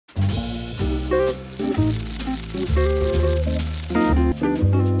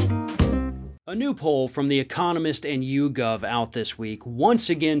A new poll from The Economist and YouGov out this week once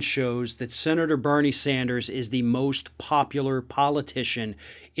again shows that Senator Bernie Sanders is the most popular politician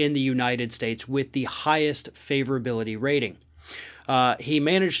in the United States with the highest favorability rating. He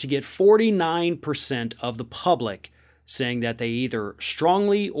managed to get 49% of the public saying that they either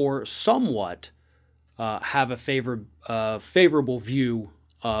strongly or somewhat have a favorable view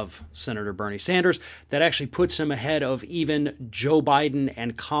of Senator Bernie Sanders. That actually puts him ahead of even Joe Biden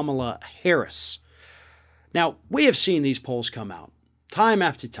and Kamala Harris. Now, we have seen these polls come out time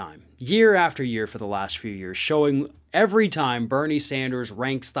after time, year after year for the last few years, showing every time Bernie Sanders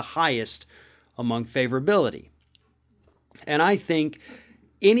ranks the highest among favorability. And I think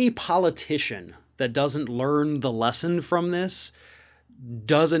any politician that doesn't learn the lesson from this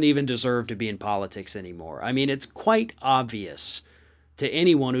doesn't even deserve to be in politics anymore. I mean, it's quite obvious to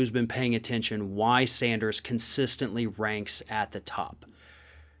anyone who's been paying attention why Sanders consistently ranks at the top.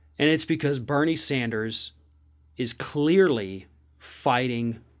 And it's because Bernie Sanders is clearly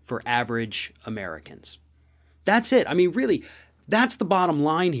fighting for average Americans. That's it. I mean, really, that's the bottom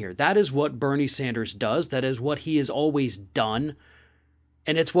line here. That is what Bernie Sanders does. That is what he has always done.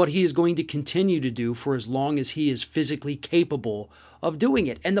 And it's what he is going to continue to do for as long as he is physically capable of doing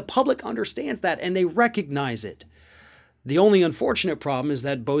it. And the public understands that and they recognize it. The only unfortunate problem is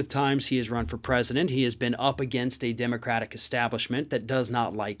that both times he has run for president, he has been up against a Democratic establishment that does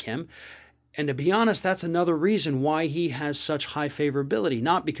not like him. And to be honest, that's another reason why he has such high favorability.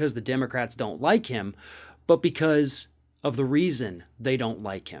 Not because the Democrats don't like him, but because of the reason they don't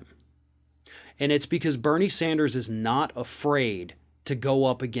like him. And it's because Bernie Sanders is not afraid to go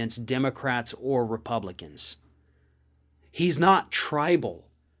up against Democrats or Republicans. He's not tribal.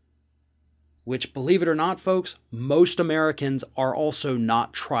 Which, believe it or not, folks, most Americans are also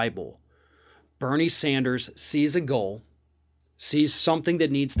not tribal. Bernie Sanders sees a goal, sees something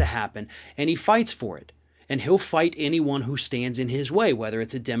that needs to happen, and he fights for it. And he'll fight anyone who stands in his way, whether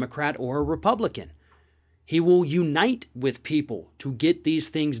it's a Democrat or a Republican. He will unite with people to get these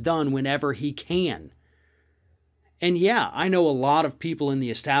things done whenever he can. And yeah, I know a lot of people in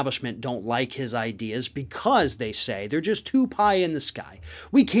the establishment don't like his ideas because they say they're just too pie in the sky.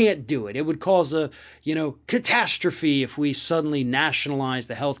 We can't do it. It would cause a, catastrophe if we suddenly nationalized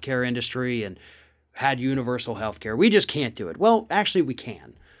the healthcare industry and had universal healthcare. We just can't do it. Well, actually, we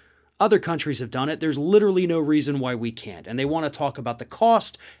can. Other countries have done it. There's literally no reason why we can't. And they want to talk about the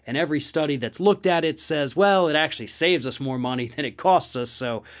cost, and every study that's looked at it says, well, it actually saves us more money than it costs us,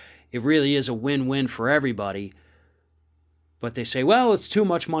 so it really is a win-win for everybody. But they say, well, it's too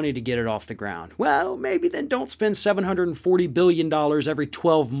much money to get it off the ground. Well, maybe then don't spend $740 billion every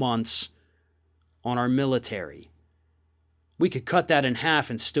 12 months on our military. We could cut that in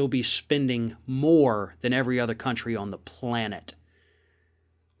half and still be spending more than every other country on the planet.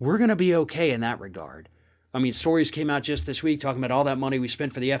 We're going to be okay in that regard. I mean, stories came out just this week talking about all that money we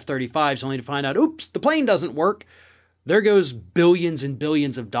spent for the F-35s only to find out, oops, the plane doesn't work. There goes billions and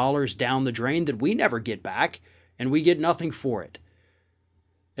billions of dollars down the drain that we never get back. And we get nothing for it.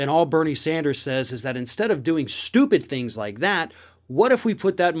 And all Bernie Sanders says is that instead of doing stupid things like that, what if we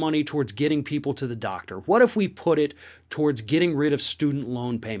put that money towards getting people to the doctor? What if we put it towards getting rid of student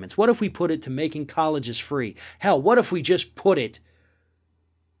loan payments? What if we put it to making colleges free? Hell, what if we just put it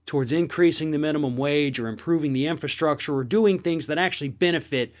towards increasing the minimum wage or improving the infrastructure or doing things that actually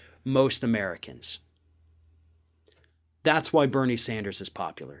benefit most Americans? That's why Bernie Sanders is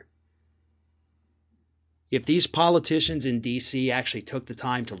popular. If these politicians in D.C. actually took the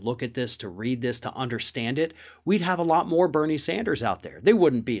time to look at this, to read this, to understand it, we'd have a lot more Bernie Sanders out there. They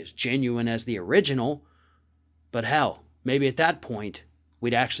wouldn't be as genuine as the original. But hell, maybe at that point,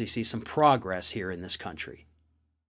 we'd actually see some progress here in this country.